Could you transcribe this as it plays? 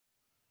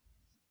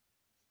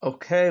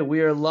Okay,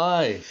 we are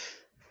live.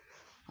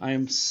 I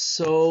am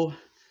so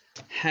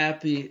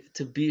happy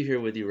to be here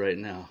with you right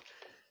now.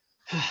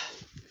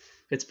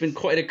 It's been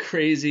quite a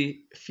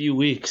crazy few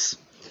weeks.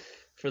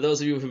 For those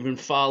of you who have been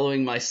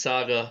following my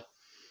saga,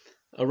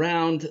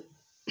 around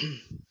a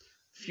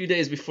few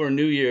days before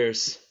New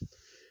Year's,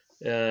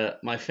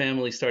 my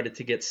family started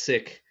to get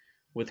sick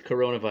with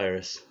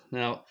coronavirus.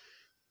 Now,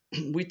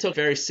 we took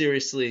very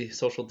seriously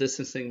social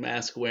distancing,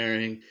 mask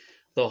wearing,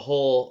 the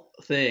whole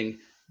thing,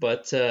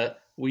 but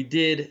we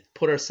did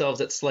put ourselves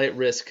at slight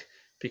risk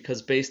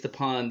because, based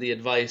upon the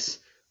advice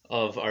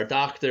of our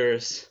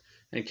doctors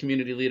and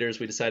community leaders,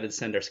 we decided to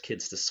send our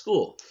kids to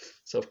school.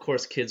 So, of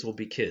course, kids will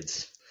be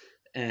kids.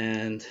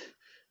 And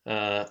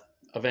uh,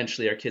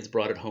 eventually, our kids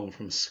brought it home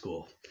from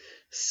school.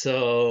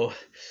 So,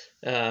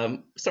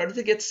 started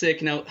to get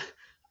sick. Now,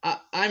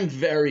 I'm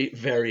very,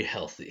 very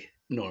healthy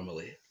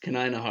normally.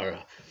 Kanai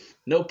Nahara.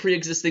 No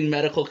pre-existing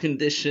medical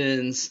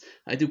conditions.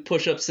 I do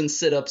push-ups and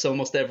sit-ups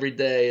almost every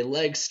day,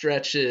 leg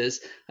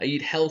stretches. I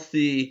eat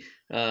healthy,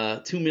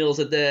 2 meals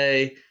a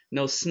day,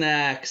 no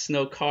snacks,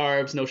 no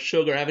carbs, no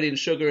sugar. I haven't eaten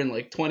sugar in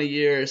like 20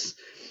 years.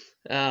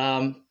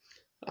 Of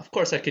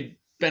course, I could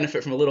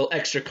benefit from a little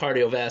extra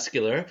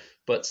cardiovascular,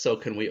 but so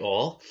can we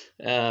all.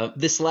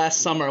 This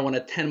last summer, I went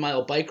a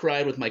 10-mile bike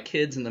ride with my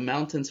kids in the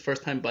mountains.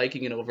 First time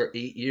biking in over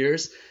 8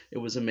 years. It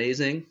was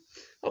amazing.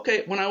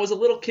 Okay, when I was a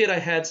little kid, I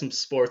had some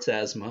sports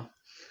asthma,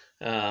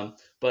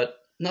 but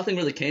nothing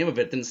really came of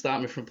it. Didn't stop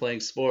me from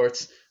playing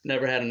sports.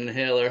 Never had an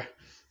inhaler.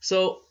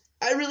 So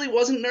I really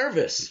wasn't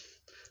nervous.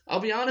 I'll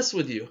be honest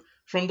with you.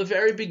 From the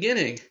very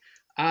beginning,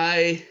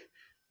 I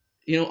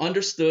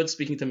understood,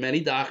 speaking to many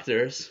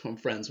doctors who I'm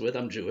friends with,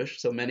 I'm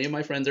Jewish, so many of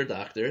my friends are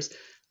doctors,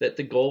 that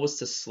the goal was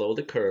to slow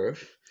the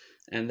curve,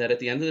 and that at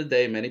the end of the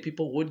day, many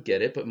people would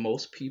get it, but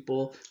most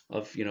people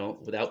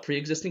without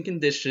pre-existing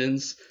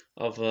conditions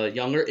of a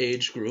younger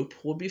age group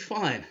would be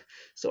fine.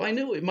 So I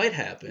knew it might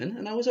happen,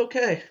 and I was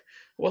okay. I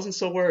wasn't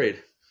so worried.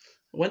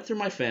 I went through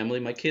my family.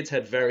 My kids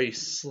had very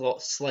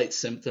slight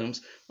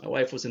symptoms. My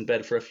wife was in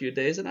bed for a few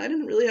days, and I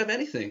didn't really have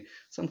anything.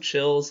 Some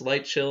chills,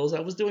 light chills. I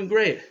was doing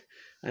great.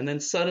 And then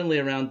suddenly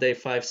around day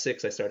 5,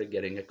 6, I started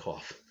getting a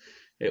cough.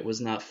 It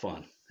was not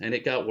fun. And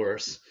it got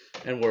worse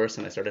and worse,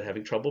 and I started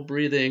having trouble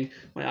breathing.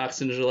 My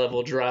oxygen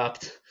level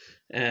dropped,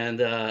 and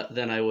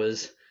then I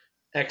was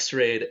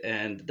x-rayed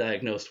and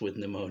diagnosed with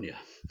pneumonia.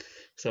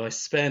 So I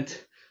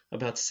spent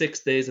about 6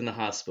 days in the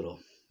hospital.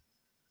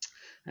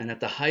 And at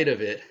the height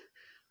of it,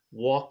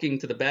 walking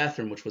to the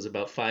bathroom, which was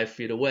about 5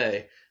 feet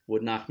away,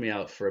 would knock me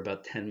out for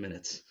about 10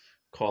 minutes,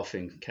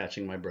 coughing,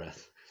 catching my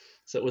breath.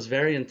 So it was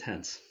very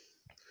intense.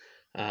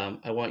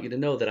 I want you to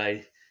know that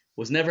I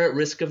was never at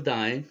risk of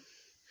dying.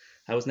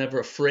 I was never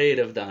afraid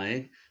of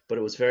dying, but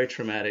it was very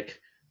traumatic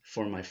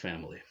for my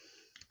family.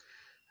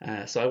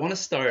 So I want to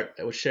start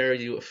with sharing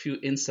you a few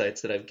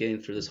insights that I've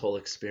gained through this whole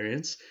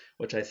experience,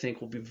 which I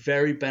think will be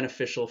very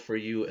beneficial for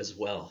you as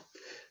well.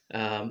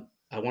 I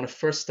want to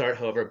first start,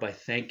 however, by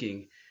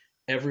thanking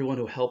everyone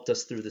who helped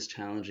us through this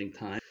challenging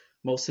time.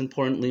 Most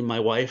importantly,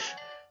 my wife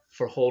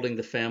for holding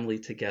the family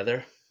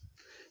together,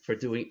 for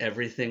doing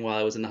everything while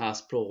I was in the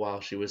hospital,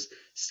 while she was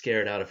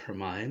scared out of her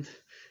mind,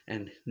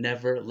 and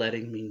never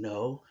letting me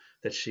know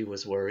that she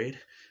was worried.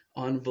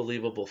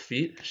 Unbelievable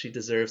feat. She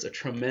deserves a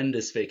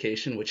tremendous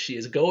vacation, which she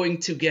is going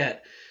to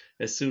get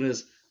as soon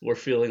as we're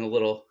feeling a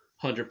little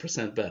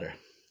 100% better.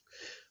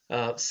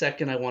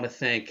 Second, I want to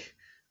thank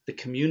the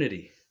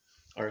community,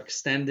 our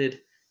extended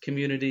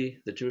community,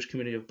 the Jewish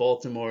community of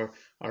Baltimore,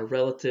 our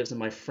relatives and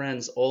my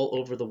friends all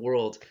over the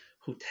world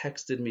who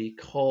texted me,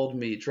 called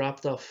me,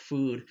 dropped off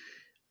food.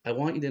 I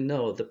want you to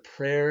know the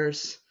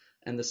prayers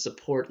and the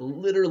support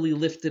literally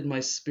lifted my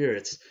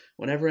spirits.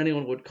 Whenever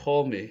anyone would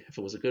call me, if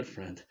it was a good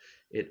friend,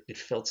 it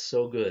felt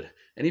so good.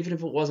 And even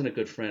if it wasn't a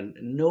good friend,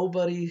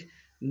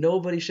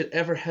 nobody should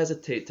ever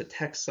hesitate to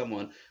text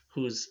someone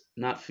who's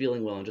not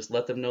feeling well and just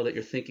let them know that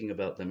you're thinking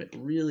about them. It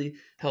really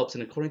helps.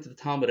 And according to the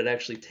Talmud, it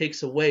actually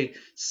takes away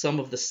some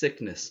of the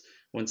sickness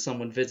when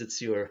someone visits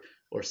you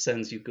or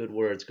sends you good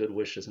words, good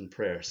wishes, and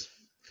prayers.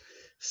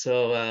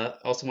 So I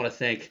also want to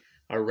thank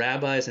our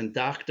rabbis and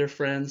doctor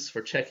friends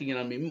for checking in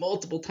on me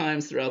multiple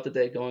times throughout the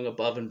day, going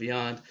above and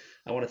beyond.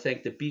 I want to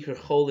thank the Bikur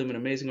Cholim, an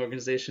amazing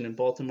organization in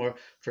Baltimore,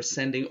 for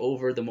sending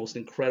over the most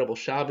incredible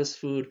Shabbos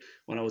food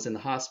when I was in the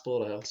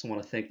hospital. I also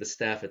want to thank the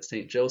staff at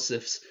St.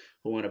 Joseph's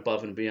who went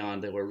above and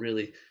beyond. They were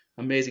really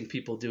amazing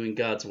people doing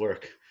God's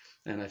work,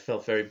 and I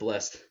felt very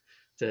blessed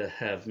to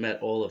have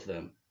met all of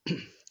them.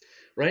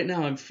 Right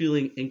now, I'm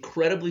feeling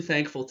incredibly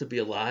thankful to be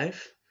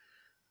alive.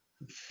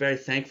 I'm very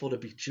thankful to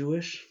be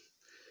Jewish.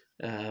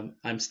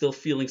 I'm still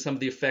feeling some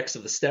of the effects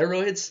of the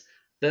steroids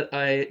that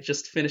I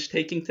just finished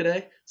taking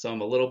today, so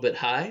I'm a little bit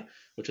high,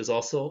 which is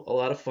also a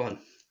lot of fun.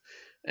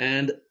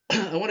 And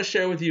I want to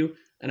share with you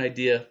an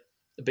idea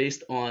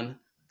based on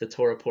the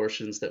Torah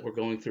portions that we're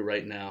going through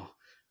right now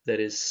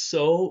that is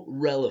so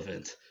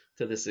relevant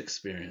to this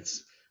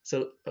experience.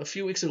 So a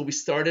few weeks ago, we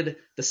started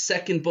the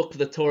second book of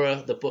the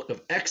Torah, the book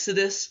of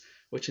Exodus,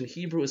 which in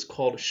Hebrew is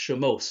called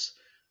Shemos,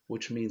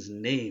 which means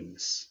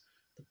names,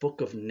 the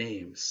book of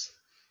names.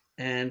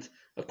 And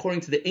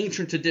according to the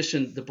ancient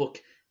tradition, the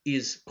book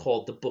is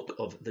called the book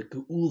of the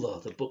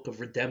Geula, the book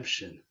of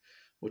redemption,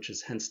 which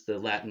is hence the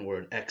Latin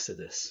word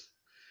Exodus.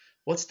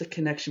 What's the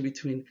connection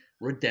between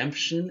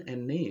redemption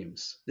and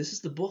names? This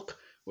is the book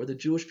where the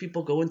Jewish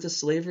people go into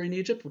slavery in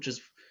Egypt, which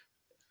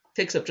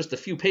takes up just a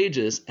few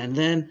pages, and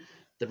then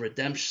the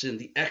redemption,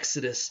 the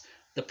Exodus,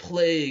 the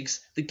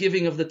plagues, the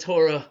giving of the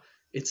Torah.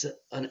 It's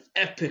an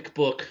epic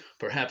book,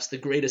 perhaps the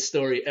greatest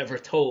story ever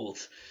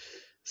told.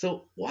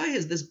 So why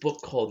is this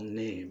book called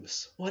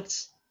Names?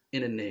 What's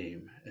in a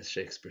name, as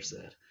Shakespeare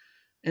said?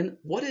 And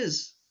what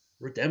is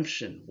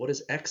redemption? What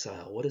is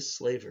exile? What is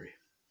slavery?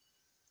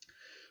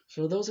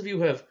 For those of you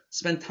who have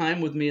spent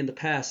time with me in the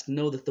past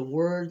know that the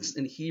words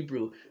in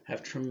Hebrew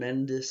have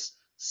tremendous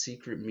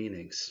secret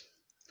meanings.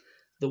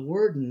 The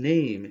word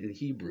name in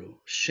Hebrew,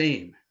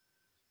 shem,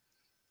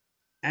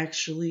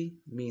 actually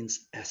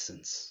means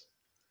essence.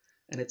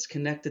 And it's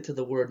connected to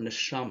the word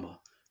neshama,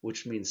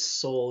 which means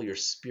soul, your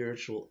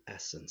spiritual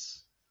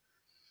essence.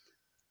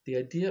 The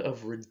idea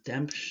of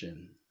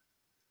redemption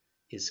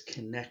is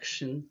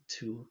connection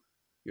to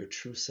your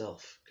true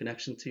self,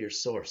 connection to your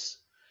source.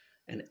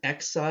 And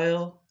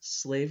exile,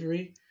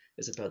 slavery,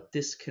 is about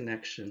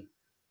disconnection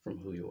from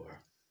who you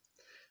are.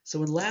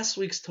 So in last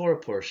week's Torah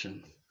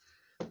portion,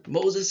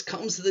 Moses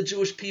comes to the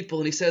Jewish people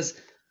and he says,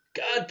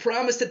 God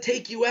promised to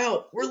take you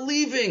out. We're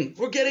leaving.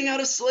 We're getting out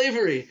of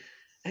slavery.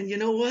 And you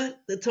know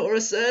what the Torah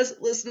says?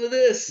 Listen to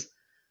this.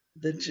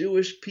 The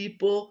Jewish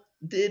people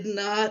did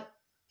not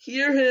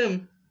hear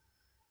him.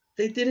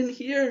 They didn't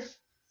hear.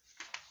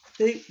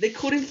 They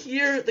couldn't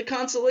hear the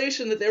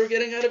consolation that they were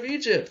getting out of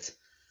Egypt.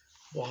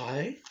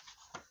 Why?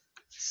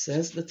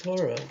 Says the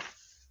Torah.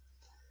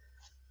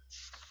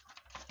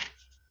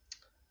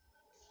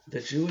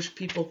 The Jewish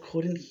people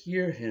couldn't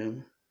hear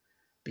him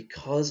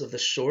because of the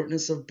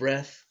shortness of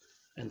breath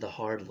and the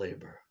hard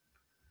labor.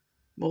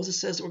 Moses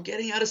says, we're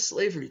getting out of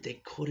slavery.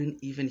 They couldn't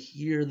even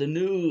hear the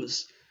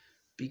news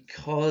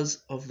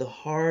because of the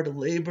hard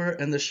labor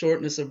and the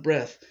shortness of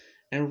breath.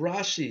 And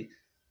Rashi,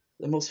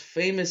 the most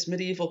famous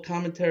medieval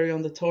commentary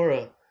on the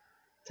Torah,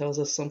 tells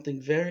us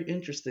something very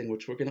interesting,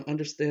 which we're going to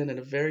understand in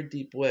a very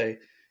deep way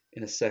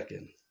in a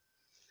second.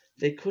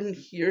 They couldn't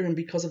hear him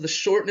because of the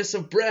shortness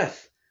of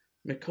breath.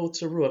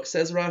 Mekotzer Ruach,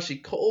 says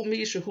Rashi, Kol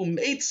mi shehu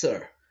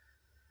meitzer.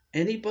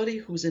 Anybody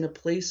who's in a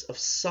place of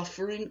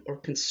suffering or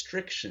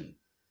constriction.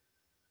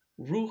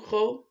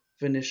 Rucho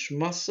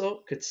v'nishmaso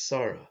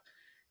ketsara.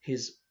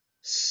 His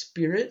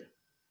spirit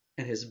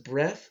and his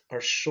breath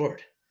are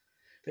short.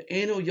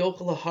 Ve'eno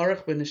yochel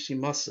laharach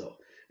b'nishimaso.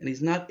 And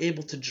he's not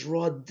able to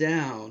draw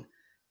down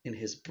in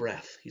his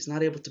breath. He's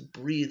not able to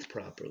breathe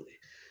properly.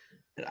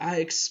 And I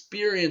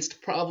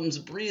experienced problems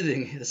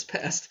breathing this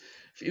past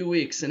few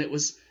weeks, and it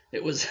was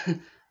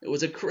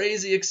a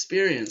crazy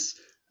experience.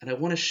 And I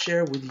want to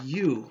share with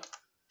you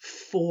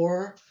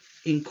 4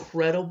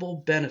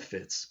 incredible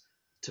benefits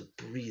to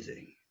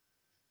breathing.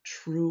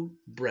 True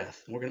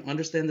breath. And we're going to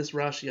understand this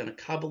Rashi on a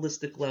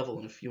Kabbalistic level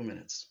in a few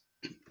minutes.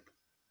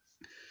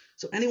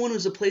 So anyone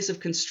who's in a place of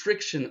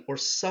constriction or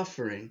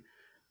suffering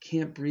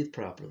can't breathe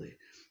properly.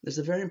 There's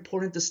a very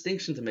important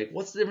distinction to make.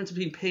 What's the difference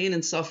between pain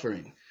and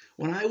suffering?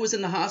 When I was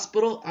in the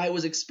hospital, I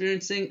was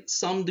experiencing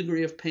some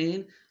degree of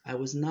pain. I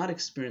was not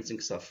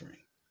experiencing suffering.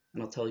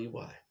 And I'll tell you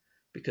why.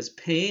 Because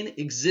pain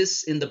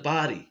exists in the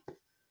body.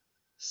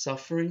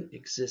 Suffering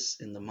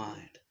exists in the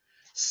mind.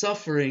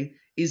 Suffering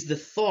is the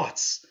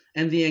thoughts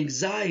and the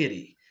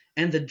anxiety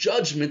and the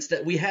judgments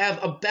that we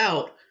have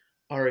about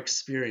our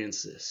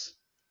experiences.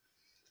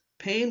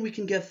 Pain we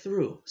can get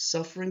through.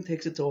 Suffering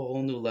takes it to a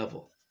whole new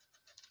level.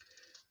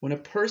 When a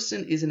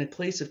person is in a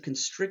place of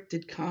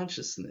constricted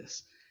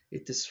consciousness,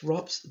 it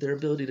disrupts their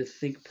ability to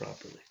think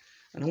properly.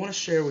 And I want to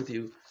share with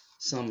you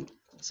some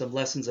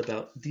lessons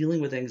about dealing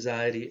with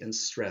anxiety and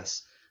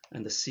stress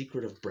and the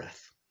secret of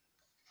breath.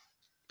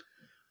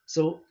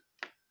 So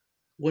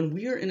when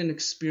we are in an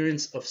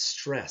experience of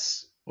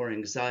stress or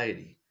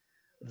anxiety,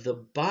 the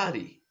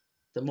body,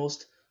 the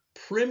most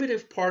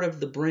primitive part of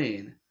the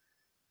brain,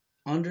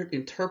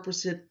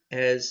 interprets it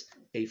as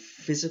a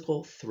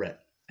physical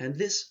threat. And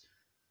this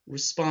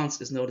response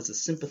is known as the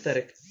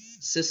sympathetic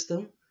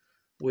system,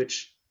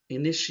 which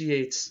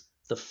initiates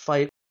the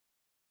fight.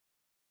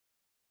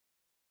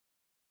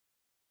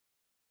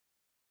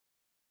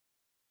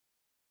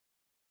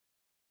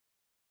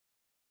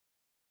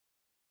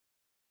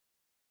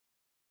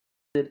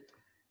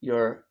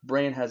 Your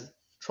brain has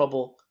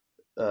trouble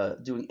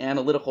doing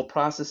analytical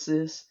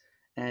processes,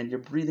 and your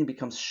breathing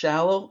becomes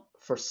shallow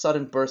for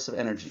sudden bursts of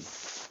energy.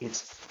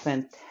 It's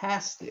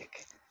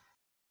fantastic.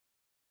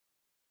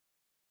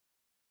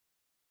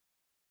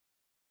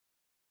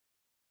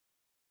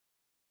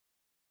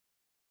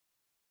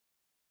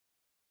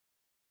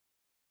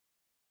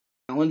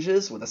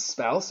 Challenges with a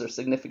spouse or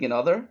significant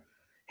other,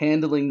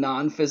 handling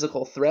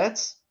non-physical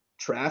threats,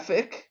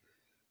 traffic,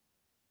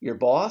 your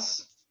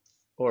boss,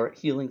 or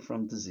healing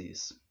from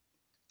disease.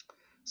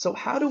 So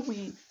how do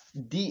we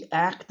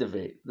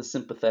deactivate the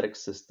sympathetic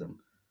system?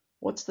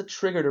 What's the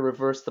trigger to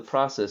reverse the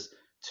process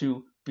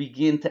to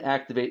begin to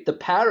activate the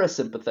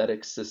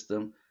parasympathetic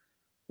system,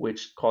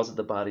 which causes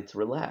the body to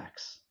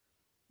relax?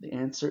 The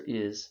answer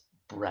is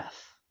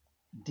breath,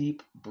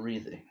 deep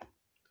breathing.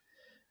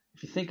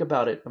 If you think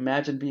about it,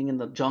 imagine being in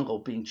the jungle,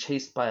 being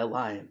chased by a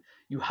lion.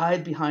 You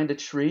hide behind a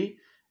tree,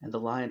 and the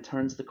lion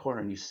turns the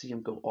corner, and you see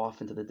him go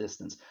off into the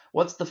distance.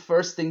 What's the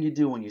first thing you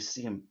do when you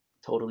see him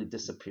totally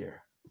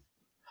disappear?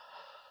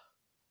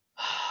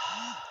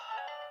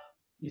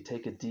 You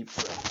take a deep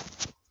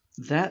breath.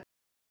 That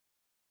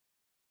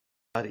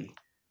body,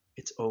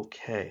 it's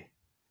okay.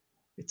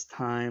 It's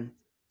time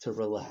to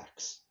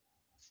relax.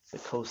 The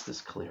coast is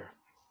clear.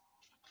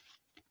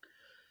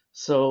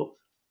 So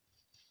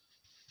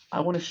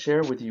I want to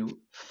share with you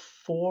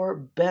 4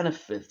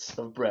 benefits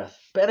of breath.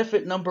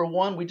 Benefit number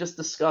 1, we just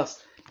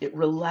discussed. It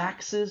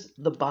relaxes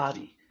the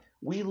body.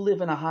 We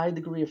live in a high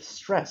degree of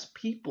stress.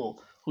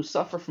 People who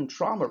suffer from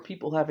trauma,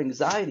 people who have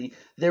anxiety,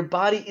 their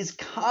body is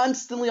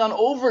constantly on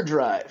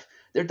overdrive.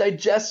 Their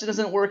digestion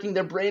isn't working,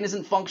 their brain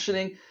isn't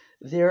functioning,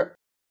 they're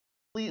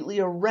completely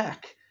a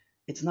wreck.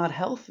 It's not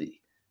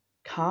healthy.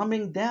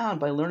 Calming down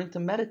by learning to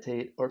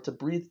meditate or to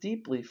breathe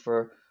deeply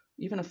for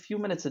even a few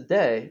minutes a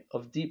day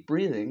of deep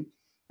breathing,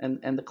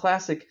 and the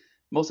classic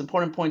most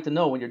important point to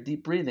know when you're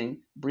deep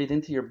breathing, breathe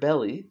into your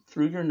belly,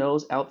 through your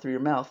nose, out through your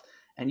mouth,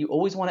 and you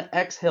always want to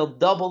exhale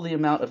double the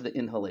amount of the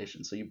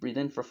inhalation. So you breathe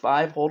in for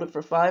 5, hold it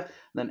for 5,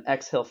 then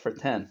exhale for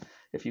 10.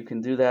 If you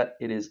can do that,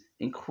 it is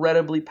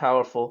incredibly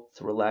powerful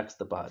to relax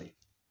the body.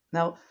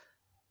 Now,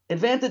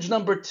 advantage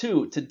number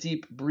 2 to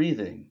deep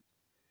breathing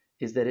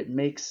is that it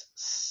makes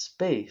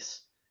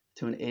space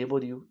to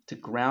enable you to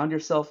ground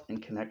yourself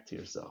and connect to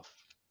yourself.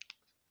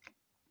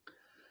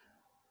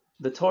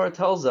 The Torah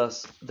tells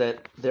us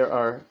that there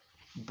are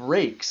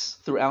breaks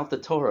throughout the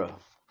Torah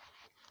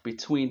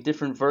between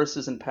different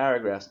verses and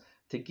paragraphs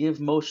to give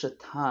Moshe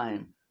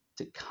time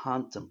to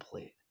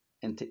contemplate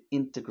and to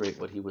integrate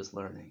what he was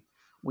learning.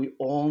 We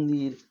all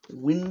need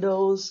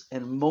windows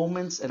and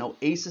moments and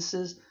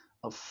oases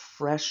of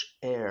fresh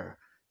air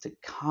to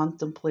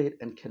contemplate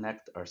and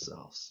connect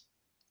ourselves.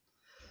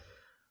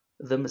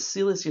 The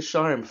Mesilas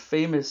Yesharim,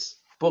 famous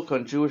book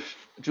on Jewish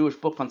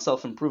book on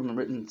self-improvement,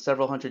 written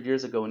several hundred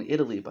years ago in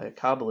Italy by a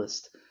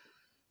Kabbalist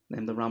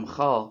named the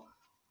Ramchal,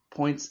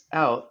 points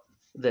out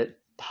that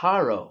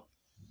Pharaoh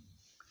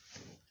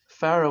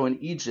in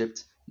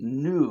Egypt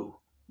knew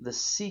the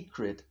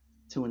secret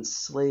to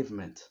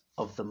enslavement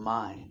of the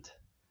mind.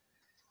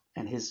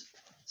 And his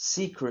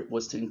secret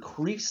was to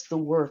increase the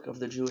work of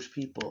the Jewish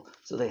people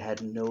so they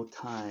had no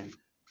time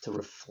to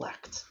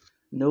reflect,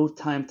 no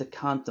time to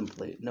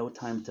contemplate, no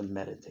time to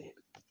meditate.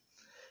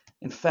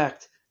 In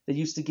fact, they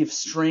used to give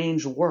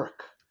strange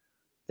work.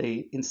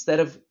 They, instead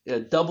of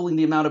doubling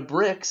the amount of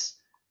bricks,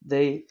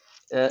 they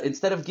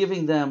instead of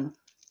giving them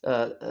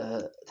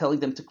telling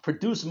them to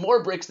produce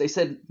more bricks, they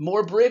said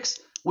more bricks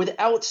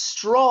without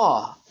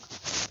straw,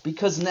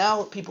 because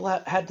now people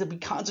had to be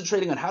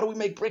concentrating on how do we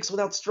make bricks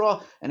without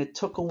straw, and it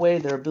took away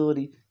their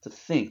ability to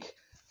think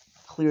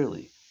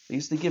clearly. They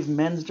used to give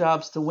men's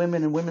jobs to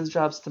women and women's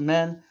jobs to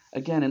men,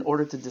 again, in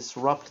order to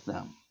disrupt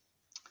them.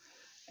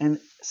 And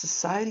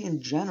society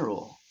in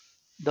general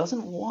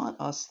doesn't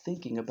want us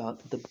thinking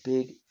about the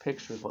big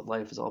picture of what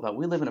life is all about.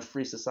 We live in a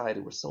free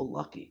society. We're so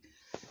lucky.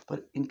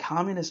 But in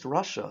communist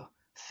Russia,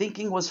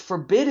 thinking was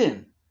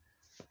forbidden.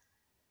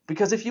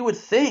 Because if you would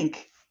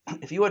think,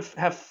 if you would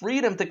have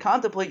freedom to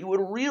contemplate, you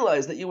would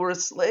realize that you were a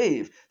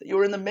slave, that you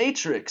were in the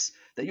matrix,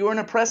 that you were an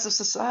oppressive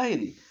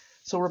society.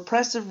 So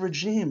repressive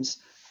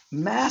regimes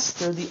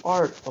master the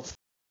art of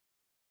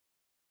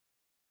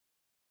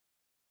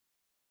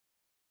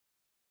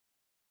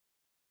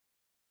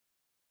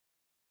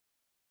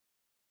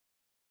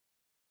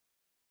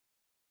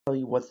tell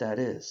you what that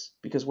is,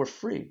 because we're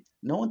free.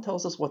 No one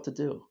tells us what to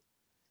do.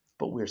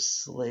 But we're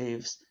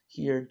slaves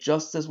here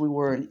just as we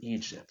were in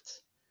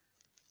Egypt.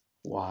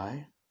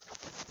 Why?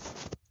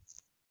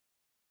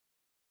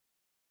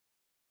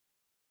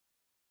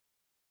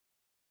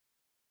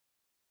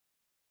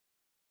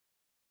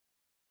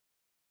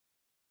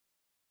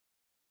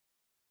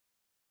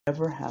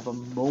 Ever have a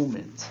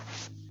moment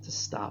to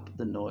stop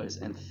the noise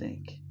and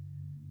think.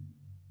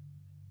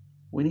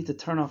 We need to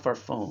turn off our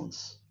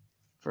phones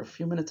for a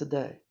few minutes a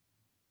day,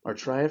 or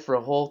try it for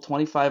a whole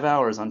 25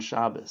 hours on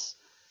Shabbos,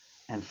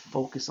 and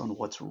focus on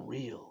what's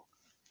real.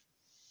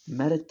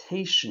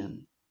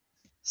 Meditation,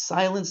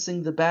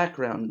 silencing the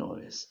background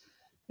noise,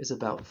 is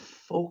about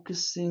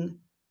focusing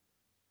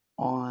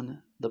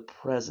on the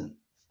present.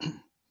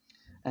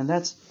 And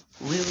that's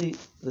really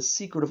the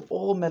secret of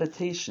all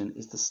meditation,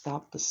 is to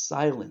stop the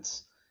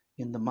silence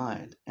in the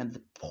mind. And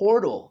the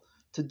portal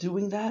to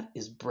doing that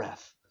is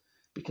breath,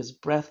 because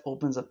breath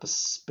opens up a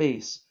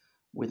space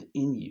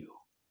within you.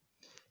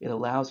 It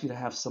allows you to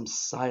have some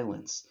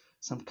silence,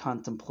 some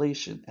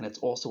contemplation, and it's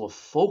also a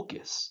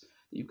focus.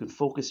 You can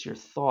focus your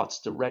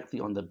thoughts directly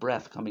on the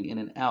breath coming in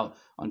and out,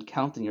 on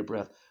counting your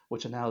breath,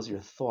 which allows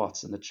your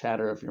thoughts and the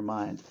chatter of your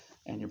mind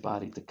and your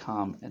body to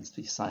calm and to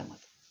be silent.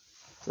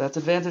 So that's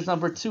advantage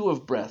number 2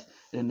 of breath.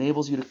 It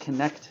enables you to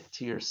connect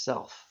to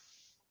yourself.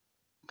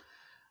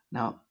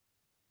 Now,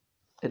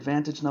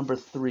 advantage number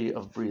 3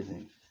 of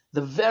breathing.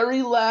 The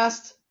very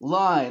last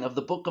line of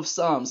the book of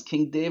Psalms,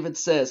 King David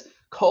says,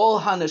 Kol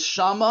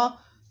haneshama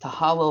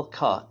tahalel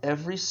ka.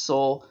 Every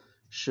soul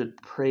should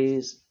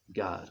praise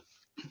God.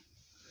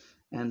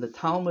 And the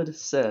Talmud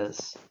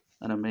says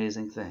an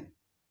amazing thing.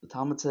 The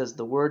Talmud says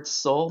the word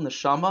soul,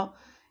 neshama,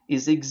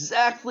 is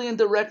exactly and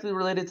directly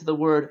related to the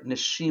word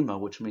neshima,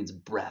 which means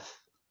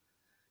breath.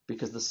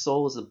 Because the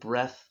soul is a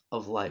breath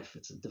of life.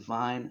 It's a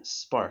divine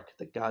spark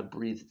that God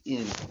breathed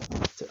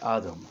into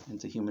Adam,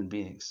 into human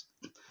beings.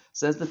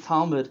 Says the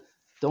Talmud,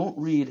 don't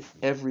read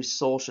every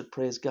soul should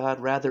praise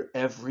God, rather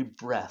every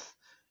breath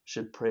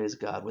should praise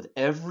God. With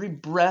every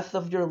breath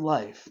of your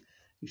life,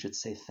 you should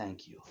say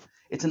thank you.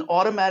 It's an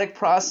automatic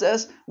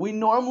process. We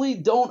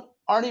normally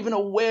aren't even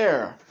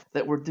aware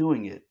that we're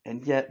doing it,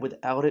 and yet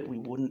without it, we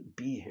wouldn't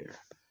be here.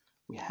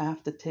 We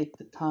have to take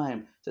the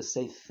time to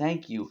say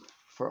thank you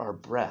for our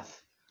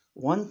breath.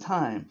 One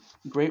time,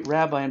 a great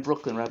rabbi in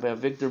Brooklyn, Rabbi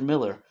Avigdor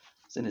Miller,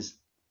 was in his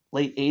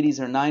late 80s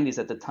or 90s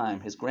at the time.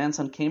 His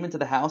grandson came into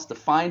the house to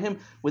find him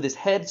with his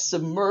head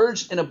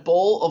submerged in a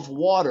bowl of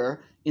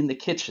water in the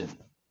kitchen.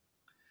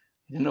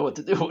 He didn't know what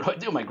to do. What do I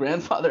do? My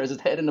grandfather has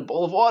his head in a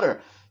bowl of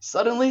water.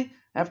 Suddenly,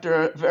 after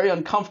a very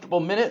uncomfortable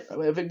minute,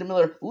 Victor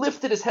Miller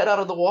lifted his head out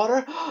of the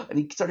water and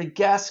he started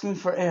gasping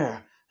for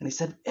air. And he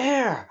said,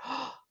 air,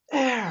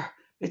 air,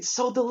 it's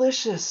so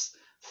delicious.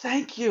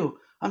 Thank you.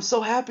 I'm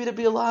so happy to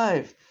be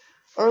alive.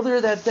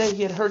 Earlier that day,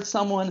 he had heard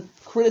someone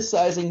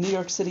criticizing New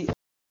York City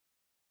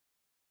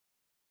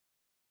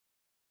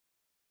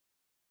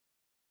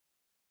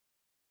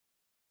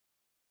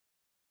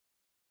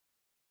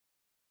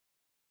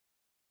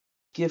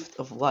gift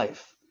of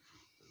life.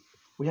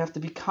 We have to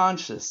be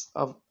conscious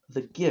of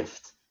the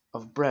gift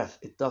of breath.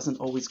 It doesn't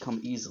always come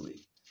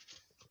easily.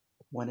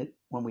 When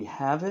we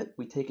have it,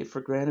 we take it for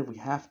granted. We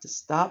have to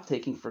stop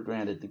taking for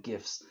granted the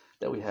gifts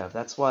that we have.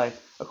 That's why,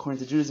 according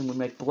to Judaism, we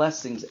make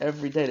blessings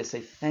every day to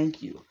say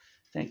thank you.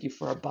 Thank you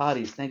for our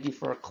bodies. Thank you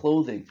for our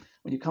clothing.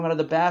 When you come out of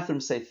the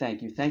bathroom, say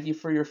thank you. Thank you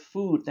for your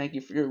food. Thank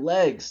you for your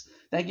legs.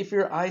 Thank you for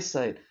your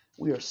eyesight.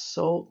 We are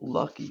so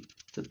lucky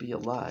to be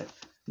alive.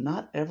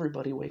 Not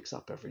everybody wakes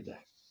up every day.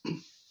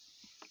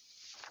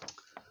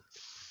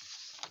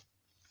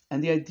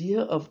 And the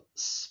idea of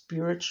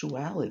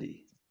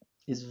spirituality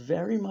is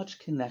very much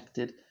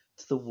connected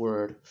to the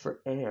word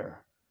for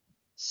air.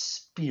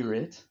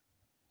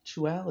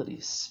 Spirituality,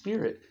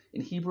 spirit.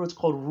 In Hebrew, it's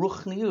called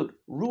ruchniut,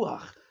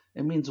 ruach.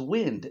 It means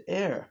wind,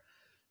 air,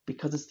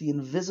 because it's the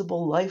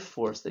invisible life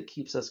force that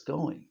keeps us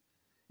going.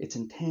 It's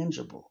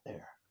intangible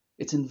air.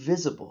 It's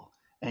invisible,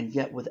 and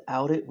yet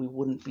without it, we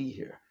wouldn't be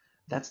here.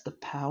 That's the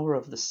power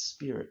of the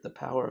spirit, the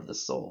power of the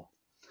soul.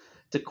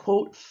 To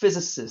quote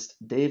physicist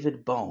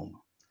David Bohm,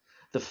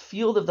 the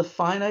field of the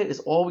finite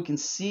is all we can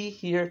see,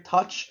 hear,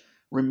 touch,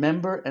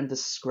 remember, and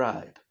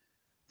describe.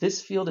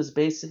 This field is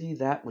basically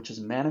that which is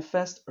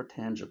manifest or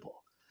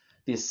tangible.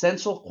 The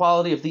essential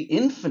quality of the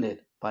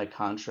infinite, by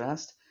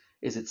contrast,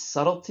 is its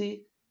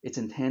subtlety, its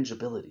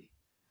intangibility.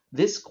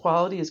 This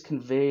quality is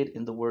conveyed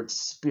in the word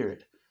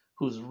spirit,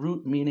 whose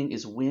root meaning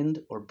is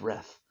wind or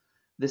breath.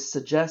 This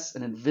suggests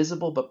an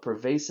invisible but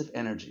pervasive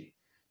energy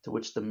to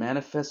which the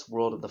manifest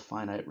world of the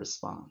finite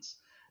responds.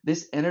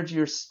 This energy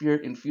or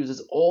spirit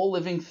infuses all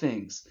living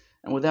things,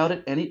 and without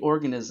it, any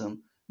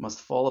organism must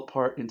fall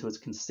apart into its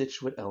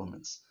constituent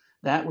elements.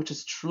 That which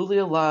is truly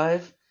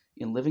alive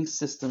in living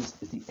systems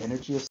is the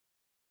energy of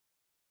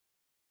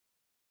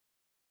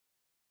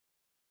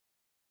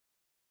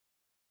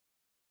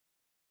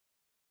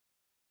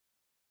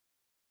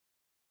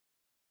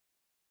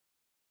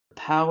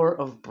power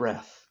of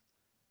breath.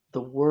 The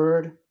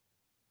word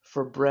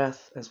for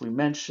breath, as we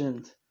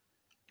mentioned,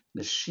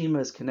 neshima,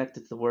 is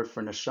connected to the word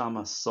for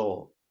neshama,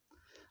 soul.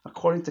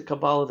 According to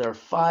Kabbalah, there are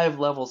 5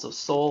 levels of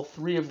soul,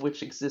 3 of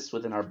which exist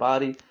within our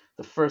body.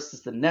 The first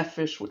is the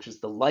nefesh, which is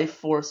the life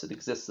force. It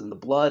exists in the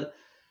blood.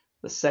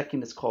 The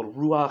second is called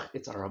ruach.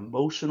 It's our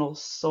emotional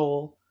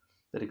soul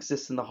that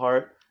exists in the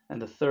heart.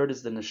 And the third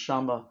is the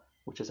neshama,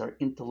 which is our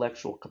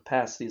intellectual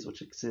capacities,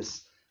 which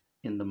exists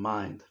in the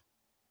mind.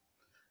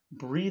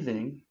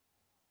 Breathing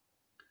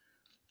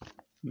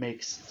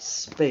makes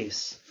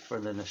space for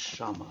the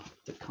neshama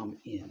to come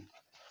in.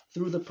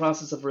 Through the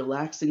process of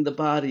relaxing the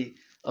body,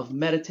 of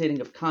meditating,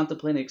 of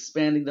contemplating,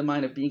 expanding the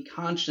mind, of being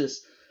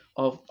conscious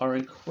of our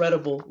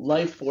incredible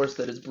life force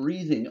that is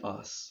breathing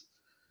us.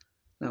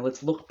 Now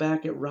let's look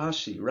back at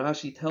Rashi.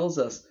 Rashi tells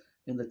us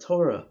in the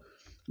Torah,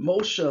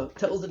 Moshe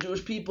tells the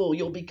Jewish people,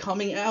 you'll be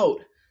coming out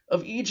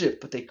of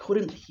Egypt, but they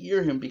couldn't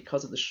hear him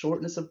because of the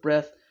shortness of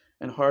breath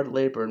and hard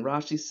labor. And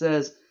Rashi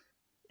says,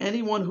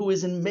 anyone who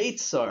is in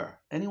Meitzar,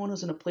 anyone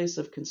who's in a place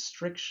of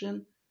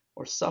constriction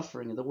or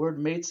suffering, and the word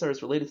Meitzar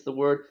is related to the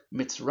word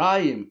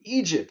Mitzrayim,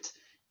 Egypt.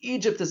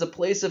 Egypt is a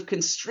place of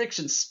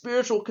constriction,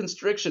 spiritual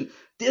constriction,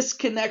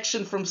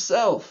 disconnection from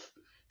self,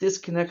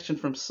 disconnection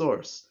from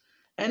source.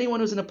 Anyone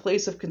who's in a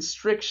place of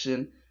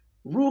constriction,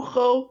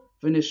 rucho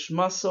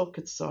v'nishmaso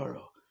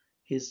ketzaro,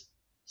 his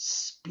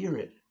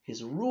spirit,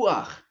 his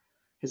ruach,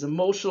 his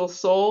emotional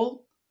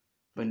soul,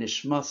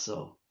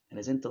 v'nishmaso, and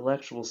his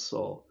intellectual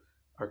soul,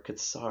 are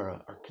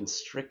katsara, are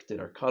constricted,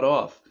 are cut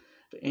off.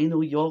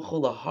 And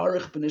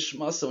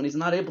he's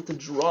not able to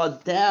draw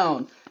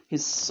down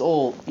his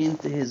soul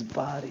into his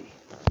body.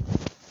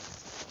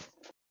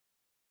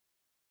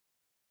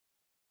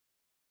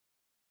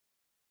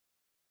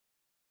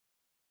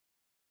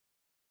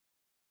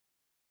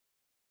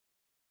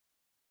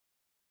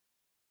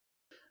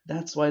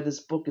 That's why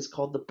this book is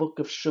called the Book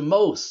of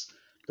Shemos,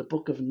 the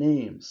Book of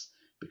Names,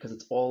 because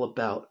it's all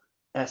about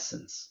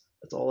essence.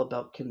 It's all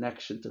about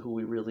connection to who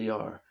we really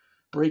are.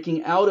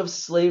 Breaking out of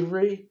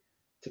slavery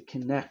to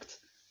connect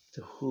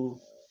to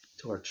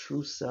to our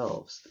true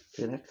selves,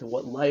 to connect to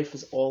what life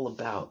is all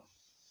about.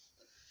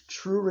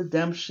 True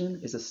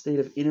redemption is a state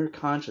of inner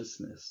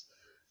consciousness,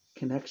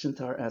 connection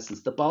to our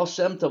essence. The Baal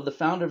Shem Tov, the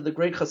founder of the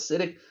great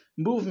Hasidic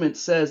movement,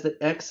 says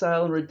that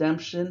exile and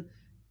redemption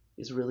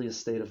is really a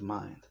state of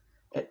mind.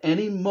 At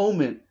any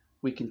moment,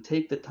 we can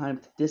take the time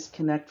to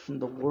disconnect from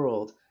the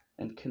world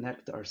and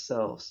connect to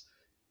ourselves,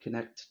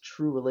 connect to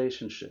true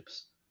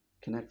relationships,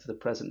 connect to the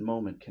present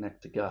moment,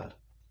 connect to God.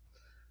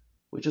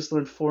 We just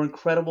learned 4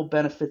 incredible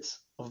benefits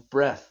of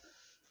breath.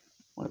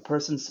 When a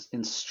person's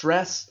in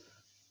stress,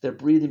 their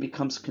breathing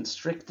becomes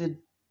constricted.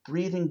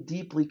 Breathing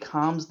deeply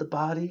calms the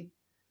body.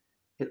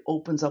 It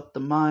opens up the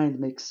mind,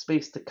 makes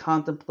space to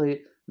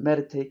contemplate,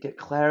 meditate, get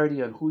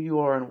clarity on who you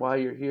are and why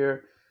you're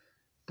here.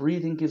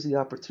 Breathing gives you the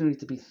opportunity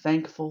to be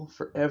thankful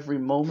for every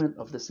moment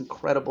of this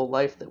incredible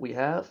life that we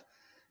have.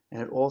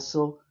 And it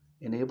also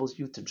enables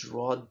you to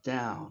draw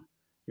down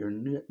your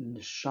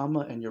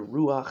neshama and your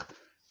ruach,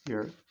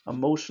 your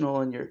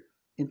emotional and your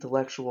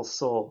intellectual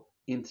soul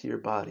into your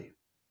body.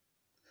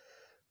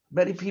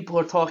 Many people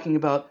are talking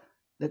about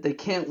that they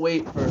can't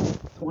wait for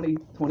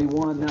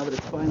 2021 now that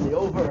it's finally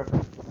over,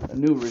 a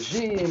new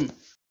regime.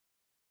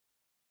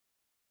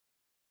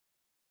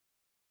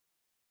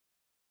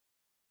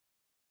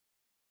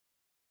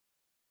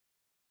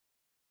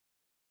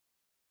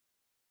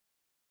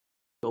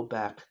 Go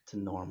back to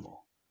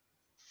normal.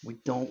 We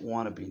don't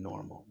want to be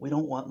normal. We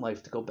don't want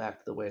life to go back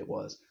to the way it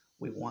was.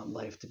 We want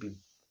life to be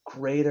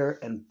greater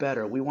and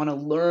better. We want to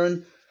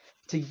learn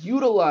to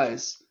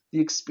utilize the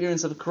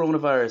experience of the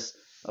coronavirus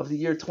of the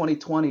year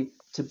 2020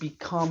 to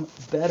become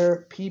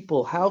better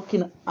people. How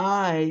can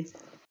how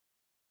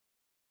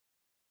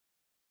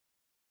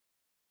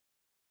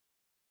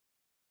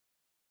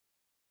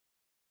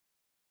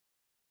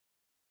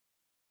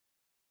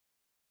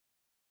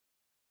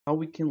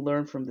we can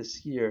learn from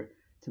this year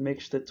to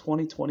make sure that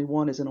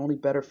 2021 isn't only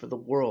better for the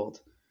world,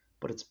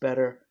 but it's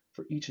better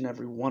for each and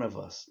every one of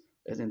us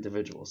as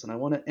individuals. And I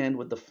want to end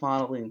with the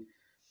following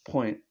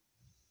point.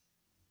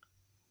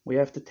 We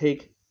have to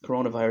take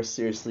coronavirus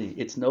seriously.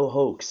 It's no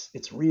hoax,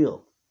 it's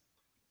real.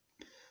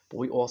 But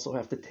we also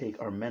have to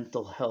take our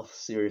mental health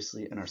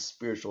seriously and our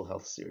spiritual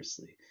health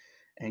seriously.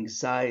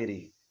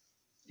 Anxiety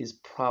is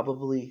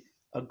probably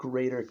a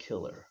greater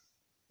killer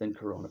than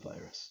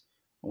coronavirus.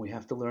 And we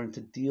have to learn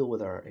to deal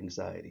with our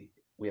anxiety.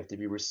 We have to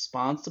be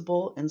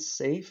responsible and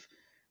safe,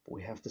 but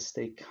we have to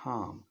stay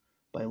calm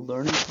by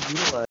learning to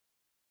utilize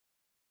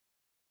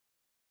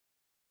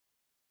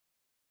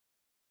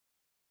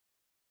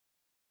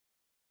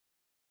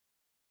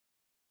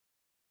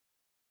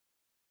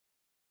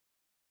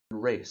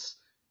race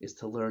is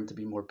to learn to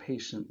be more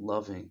patient,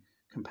 loving,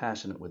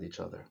 compassionate with each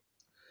other.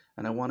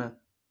 And I want to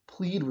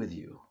plead with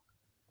you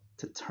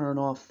to turn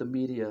off the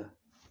media,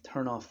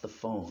 turn off the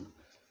phone.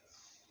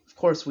 Of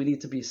course, we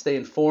need to stay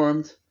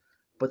informed,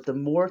 but the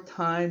more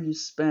time you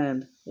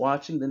spend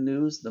watching the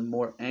news, the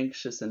more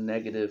anxious and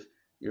negative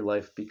your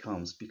life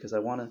becomes. Because I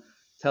want to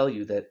tell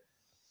you that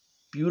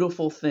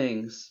beautiful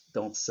things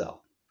don't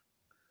sell.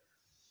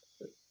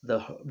 The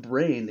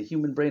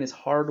human brain is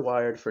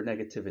hardwired for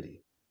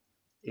negativity.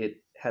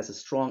 It has a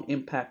strong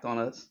impact on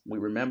us. We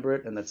remember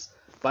it, and that's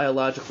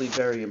biologically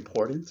very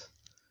important.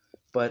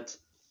 But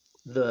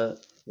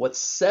what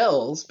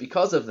sells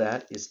because of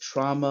that is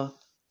trauma,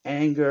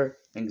 anger,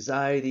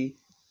 anxiety,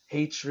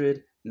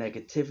 hatred,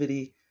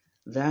 negativity.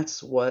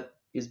 That's what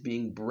is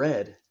being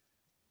bred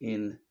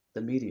in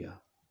the media.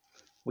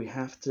 We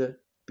have to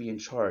be in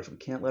charge. We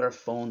can't let our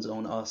phones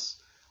own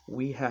us.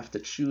 We have to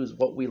choose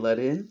what we let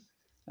in,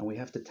 and we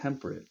have to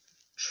temper it.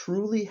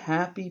 Truly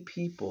happy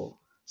people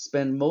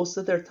spend most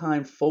of their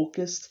time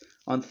focused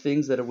on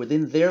things that are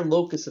within their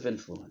locus of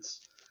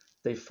influence.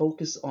 They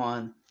focus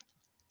on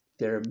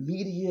their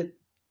immediate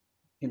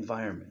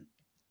environment,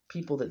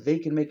 people that they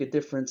can make a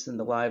difference in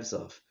the lives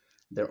of,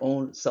 their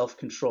own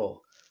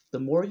self-control. The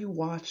more you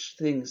watch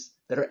things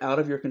that are out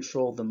of your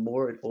control, the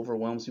more it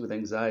overwhelms you with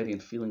anxiety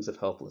and feelings of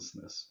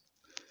helplessness.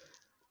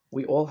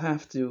 We all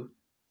have to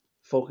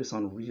focus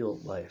on real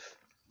life,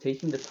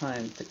 taking the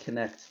time to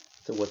connect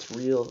to what's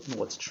real and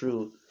what's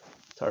true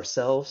to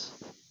ourselves,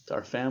 to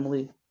our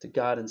family, to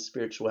God and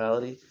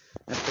spirituality.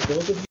 And for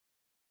those of you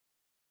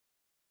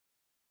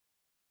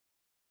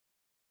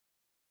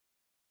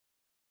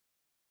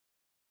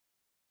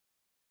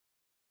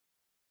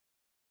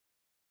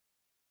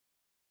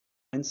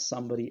find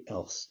somebody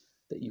else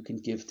that you can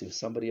give to,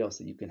 somebody else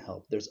that you can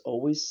help. There's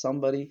always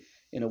somebody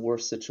in a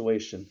worse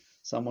situation,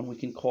 someone we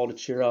can call to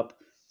cheer up,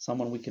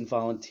 someone we can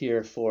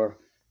volunteer for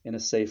in a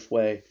safe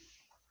way,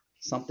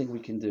 something we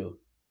can do.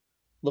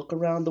 Look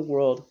around the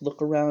world,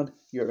 look around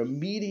your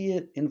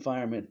immediate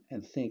environment,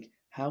 and think,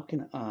 how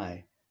can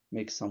I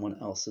make someone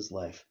else's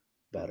life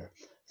better?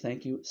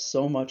 Thank you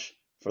so much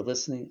for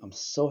listening. I'm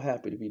so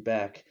happy to be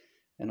back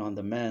and on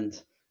the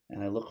mend,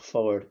 and I look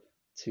forward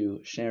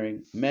to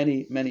sharing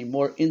many, many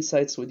more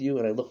insights with you,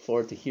 and I look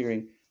forward to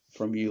hearing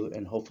from you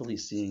and hopefully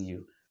seeing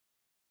you.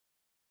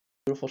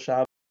 Beautiful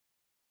Shabbos.